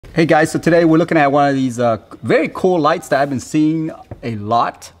Hey guys, so today we're looking at one of these very cool lights that I've been seeing a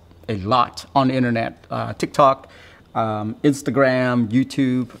lot on the internet, TikTok, Instagram,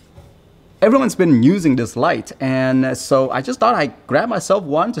 YouTube. Everyone's been using this light, and so I just thought I'd grab myself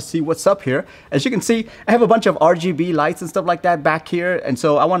one to see what's up here. As you can see, I have a bunch of RGB lights and stuff like that back here, and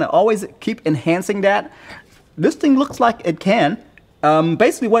so I want to always keep enhancing that. This thing looks like it can.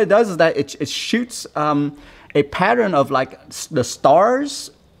 Basically what it does is that it shoots a pattern of like the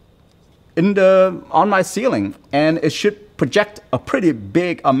stars on my ceiling, and it should project a pretty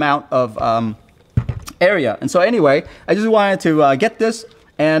big amount of area. And so anyway, I just wanted to get this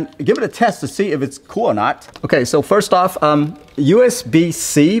and give it a test to see if it's cool or not. Okay, so first off,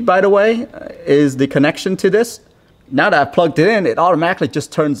 USB-C, by the way, is the connection to this. Now that I've plugged it in, it automatically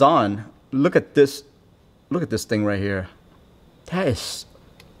just turns on. Look at this thing right here. That is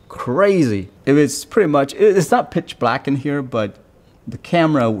crazy. It's pretty much, it's not pitch black in here, but the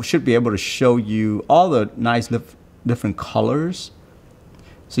camera should be able to show you all the nice different colors.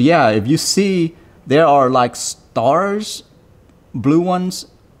 So yeah, if you see there are like stars, blue ones.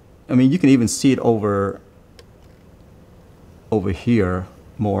 I mean, you can even see it over here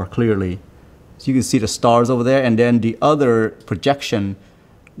more clearly. So you can see the stars over there, and then the other projection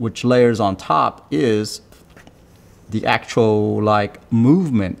which layers on top is the actual like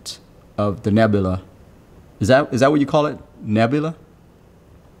movement of the nebula. Is that what you call it? Nebula?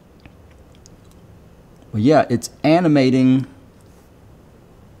 Well, yeah, it's animating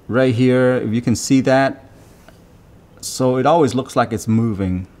right here, if you can see that. So it always looks like it's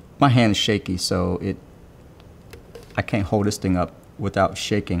moving. My hand is shaky, so I can't hold this thing up without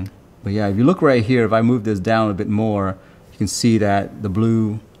shaking. But yeah, if you look right here, if I move this down a bit more, you can see that the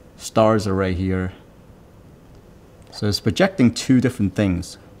blue stars are right here. So it's projecting two different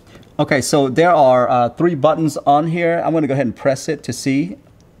things. Okay, so there are 3 buttons on here. I'm gonna go ahead and press it to see.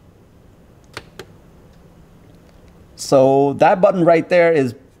 So that button right there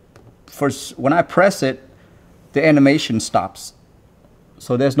is when I press it, the animation stops.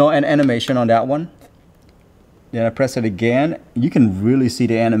 So there's no animation on that one. Then I press it again. You can really see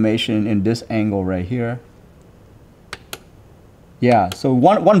the animation in this angle right here. Yeah, so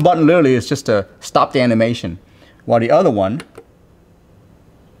one button literally is just to stop the animation, while the other one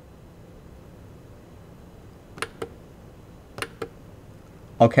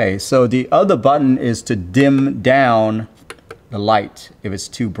okay, so the other button is to dim down the light if it's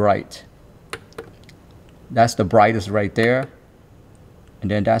too bright. That's the brightest right there.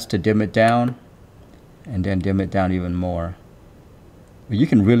 And then that's to dim it down, and then dim it down even more. But you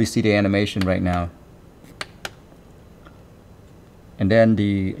can really see the animation right now. And then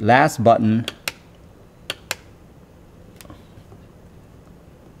the last button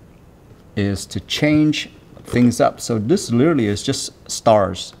is to change things up. So this literally is just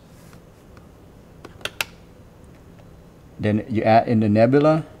stars. Then you add in the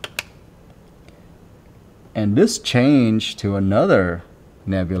nebula, and this changed to another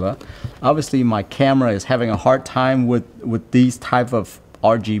nebula. Obviously my camera is having a hard time with these type of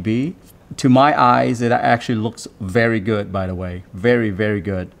RGB. To my eyes, it actually looks very good, by the way. Very, very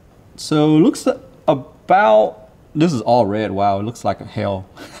good. So it looks about, this is all red. Wow, it looks like a hell.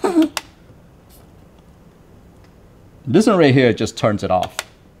 This one right here just turns it off.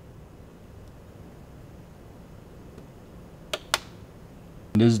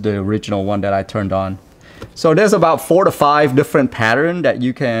 This is the original one that I turned on. So there's about 4 to 5 different patterns that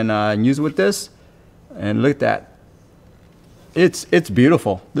you can use with this. And look at that. It's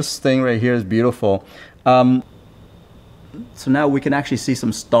beautiful. This thing right here is beautiful. So now we can actually see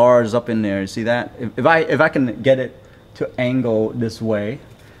some stars up in there. See that? If I can get it to angle this way.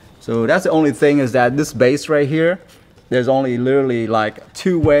 So that's the only thing, is that this base right here, there's only literally like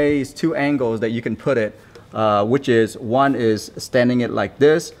 2 angles that you can put it, which is, one is standing it like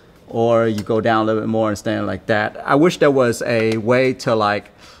this, or you go down a little bit more and stand it like that. I wish there was a way to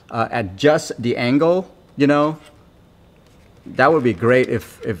like adjust the angle, you know. That would be great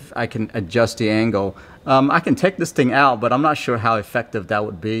if I can adjust the angle. I can take this thing out, but I'm not sure how effective that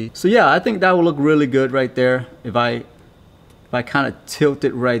would be. So yeah, I think that would look really good right there. If I kind of tilt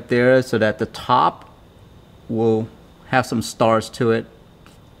it right there so that the top will have some stars to it.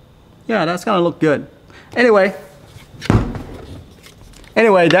 Yeah, that's gonna look good. Anyway,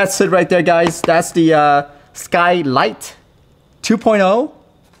 that's it right there, guys. That's the Lite 2.0.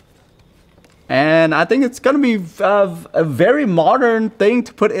 And I think it's gonna be a very modern thing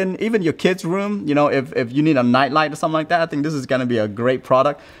to put in even your kids' room. You know, if you need a night light or something like that, I think this is gonna be a great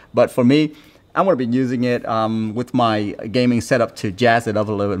product. But for me, I'm gonna be using it with my gaming setup to jazz it up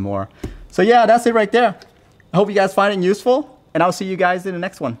a little bit more. So yeah, that's it right there. I hope you guys find it useful. and I'll see you guys in the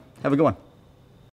next one. Have a good one.